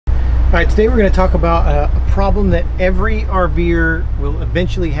All right, today we're going to talk about a problem that every RVer will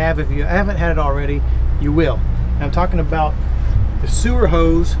eventually have. If you haven't had it already, you will. And I'm talking about the sewer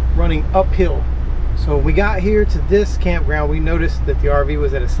hose running uphill. So when we got here to this campground, we noticed that the RV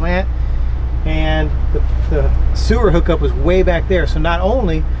was at a slant and the sewer hookup was way back there. So not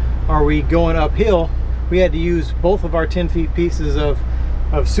only are we going uphill, we had to use both of our 10 feet pieces of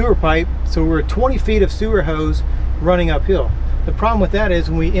sewer pipe. So we're 20 feet of sewer hose running uphill. The problem with that is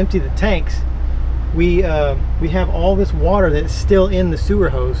when we empty the tanks, we have all this water that's still in the sewer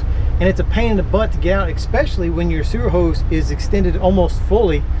hose, and it's a pain in the butt to get out, especially when your sewer hose is extended almost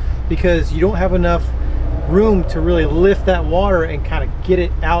fully, because you don't have enough room to really lift that water and kind of get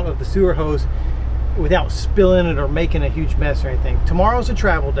it out of the sewer hose without spilling it or making a huge mess or anything. Tomorrow's a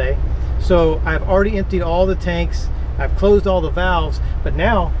travel day, so I've already emptied all the tanks, I've closed all the valves, but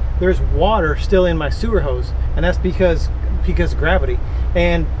now there's water still in my sewer hose, and that's because of gravity.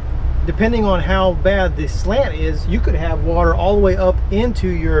 And depending on how bad the slant is, you could have water all the way up into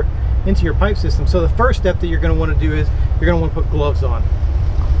your pipe system. So the first step that you're going to want to do is you're going to want to put gloves on.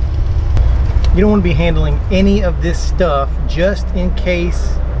 You don't want to be handling any of this stuff just in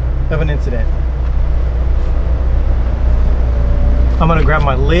case of an incident. I'm going to grab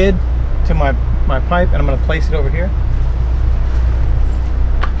my lid to my pipe and I'm going to place it over here.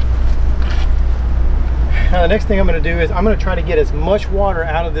 Now the next thing I'm going to do is I'm going to try to get as much water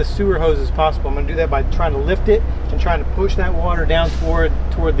out of this sewer hose as possible. I'm going to do that by trying to lift it and trying to push that water down toward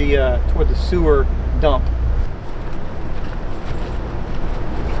the sewer dump.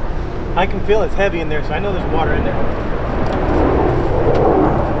 I can feel it's heavy in there, so I know there's water in there.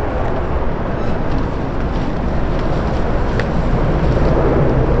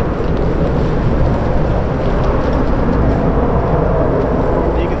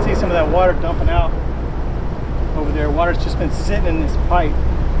 You can see some of that water dumping out over there. Water's just been sitting in this pipe.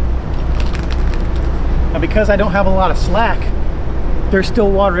 Now because I don't have a lot of slack, there's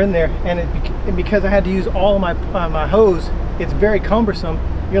still water in there, and because I had to use all of my hose, it's very cumbersome.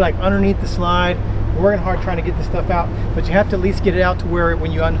 You're like underneath the slide, working hard trying to get this stuff out, but you have to at least get it out to where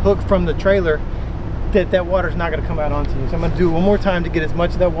when you unhook from the trailer, that water's not going to come out onto you. So I'm going to do it one more time to get as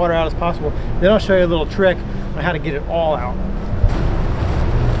much of that water out as possible. Then I'll show you a little trick on how to get it all out.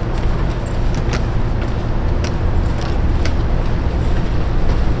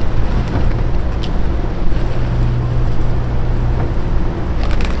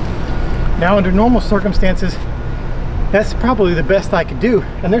 Now under normal circumstances, that's probably the best I could do,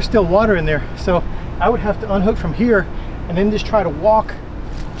 and there's still water in there, so I would have to unhook from here and then just try to walk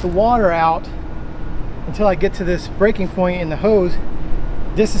the water out until I get to this breaking point in the hose,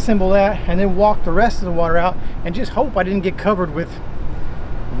 disassemble that, and then walk the rest of the water out and just hope I didn't get covered with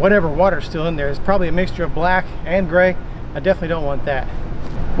whatever water's still in there. It's probably a mixture of black and gray. I definitely don't want that.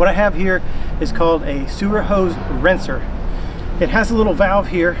 What I have here is called a sewer hose rinser. It has a little valve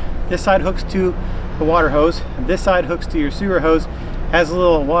here. This side hooks to the water hose, and this side hooks to your sewer hose. Has a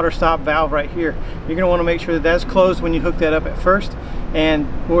little water stop valve right here. You're going to want to make sure that that's closed when you hook that up at first, and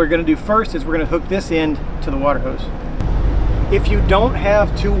what we're going to do first is we're going to hook this end to the water hose. If you don't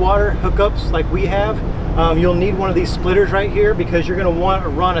have two water hookups like we have, you'll need one of these splitters right here, because you're going to want to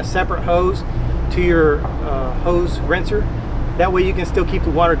run a separate hose to your hose rinser. That way you can still keep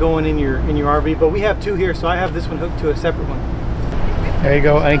the water going in your RV, but we have two here, so I have this one hooked to a separate one. There you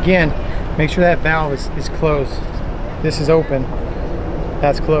go. And again, make sure that valve is closed. This is open,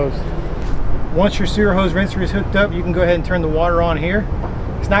 that's closed. Once your sewer hose rinser is hooked up, you can go ahead and turn the water on here.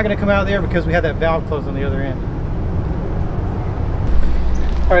 It's not going to come out there because we have that valve closed on the other end.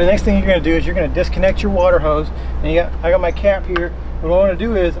 All right, the next thing you're going to do is you're going to disconnect your water hose. And I got my cap here. What I want to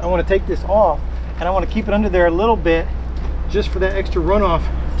do is I want to take this off, and I want to keep it under there a little bit just for that extra runoff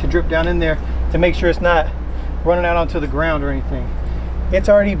to drip down in there to make sure it's not running out onto the ground or anything. It's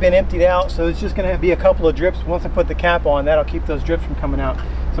already been emptied out, so it's just going to be a couple of drips. Once I put the cap on, that'll keep those drips from coming out. So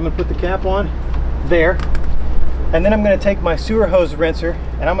I'm going to put the cap on there, and then I'm going to take my sewer hose rinser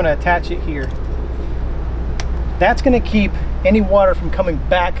and I'm going to attach it here. That's going to keep any water from coming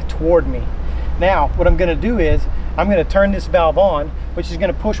back toward me. Now what I'm going to do is I'm going to turn this valve on, which is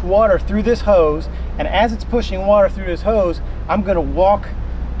going to push water through this hose, and as it's pushing water through this hose, I'm going to walk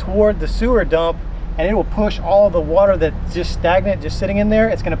toward the sewer dump, and it will push all the water that's just stagnant, just sitting in there.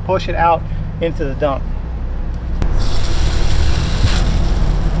 It's going to push it out into the dump.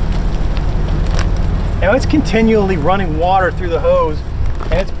 Now it's continually running water through the hose,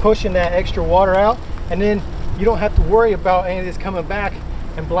 and it's pushing that extra water out, and then you don't have to worry about any of this coming back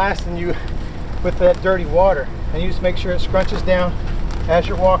and blasting you with that dirty water. And you just make sure it scrunches down as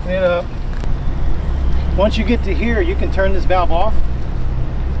you're walking it up. Once you get to here, you can turn this valve off.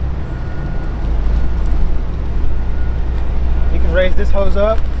 this hose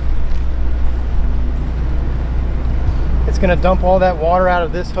up. It's going to dump all that water out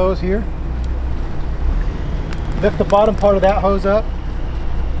of this hose here. Lift the bottom part of that hose up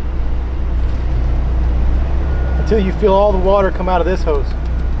until you feel all the water come out of this hose.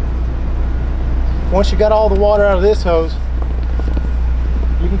 Once you got all the water out of this hose,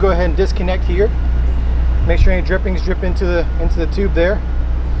 you can go ahead and disconnect here. Make sure any drippings drip into the tube there.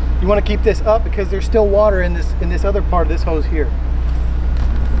 You want to keep this up because there's still water in this other part of this hose here.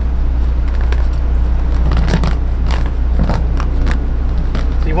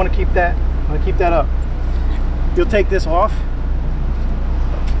 So you want to keep that up. You'll take this off.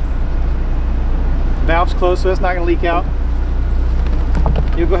 Valve's closed, so it's not going to leak out.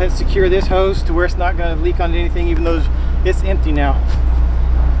 You'll go ahead and secure this hose to where it's not going to leak onto anything, even though it's empty now.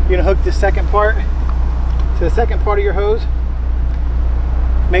 You're going to hook the second part to the second part of your hose.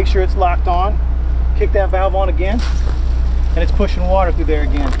 Make sure it's locked on. Kick that valve on again, and it's pushing water through there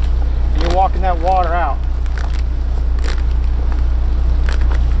again. And you're walking that water out.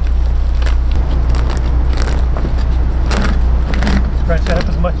 Scratch that up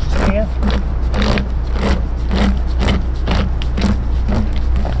as much as you can.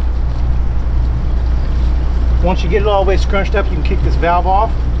 Once you get it all the way scrunched up, you can kick this valve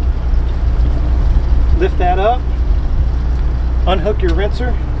off. Lift that up. Unhook your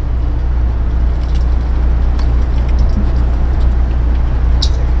rinser.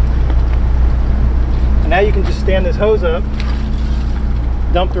 And now you can just stand this hose up,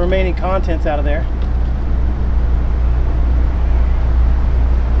 dump the remaining contents out of there.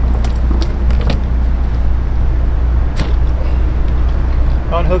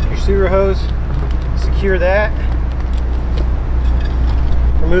 Unhook your sewer hose, secure that,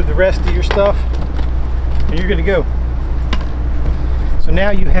 remove the rest of your stuff, and you're good to go. So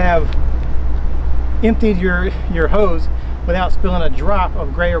now you have emptied your hose without spilling a drop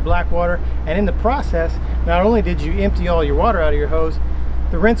of gray or black water, and in the process, not only did you empty all your water out of your hose,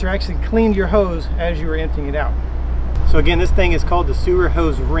 the rinser actually cleaned your hose as you were emptying it out. So again, this thing is called the Sewer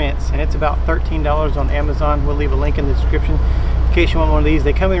Hose Rinse, and it's about $13 on Amazon. We'll leave a link in the description in case you want one of these.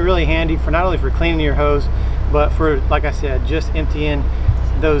 They come in really handy for not only for cleaning your hose, but for, like I said, just emptying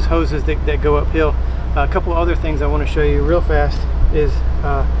those hoses that go uphill. A couple other things I want to show you real fast is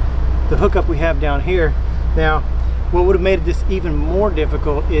the hookup we have down here. Now, what would have made this even more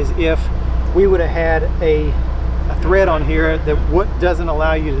difficult is if we would have had a thread on here that doesn't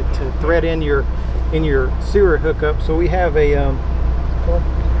allow you to thread in your sewer hookup. So we have a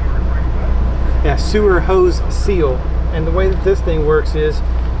sewer hose seal, and the way that this thing works is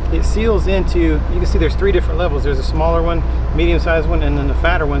it seals into, you can see there's 3 different levels. There's a smaller one, medium-sized one, and then the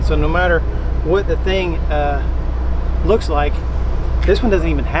fatter one. So no matter what the thing looks like, this one doesn't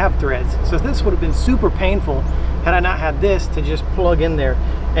even have threads. So this would have been super painful had I not had this to just plug in there.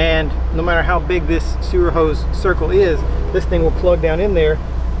 And no matter how big this sewer hose circle is, this thing will plug down in there.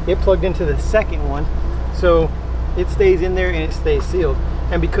 It plugged into the second one, so it stays in there and it stays sealed.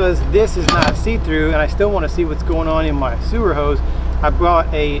 And because this is not see-through and I still want to see what's going on in my sewer hose, I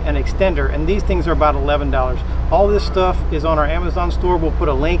brought an extender, and these things are about $11. All this stuff is on our Amazon store. We'll put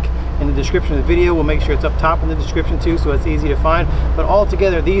a link in the description of the video. We'll make sure it's up top in the description too, so it's easy to find. But all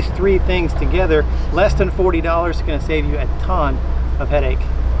together, these 3 things together, less than $40, is going to save you a ton of headache.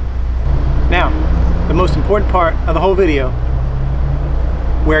 Now, the most important part of the whole video: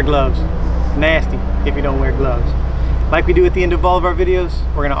 wear gloves. Nasty if you don't wear gloves. Like we do at the end of all of our videos,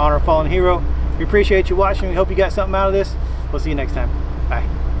 we're going to honor a fallen hero. We appreciate you watching. We hope you got something out of this. We'll see you next time.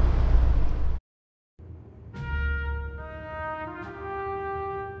 Bye.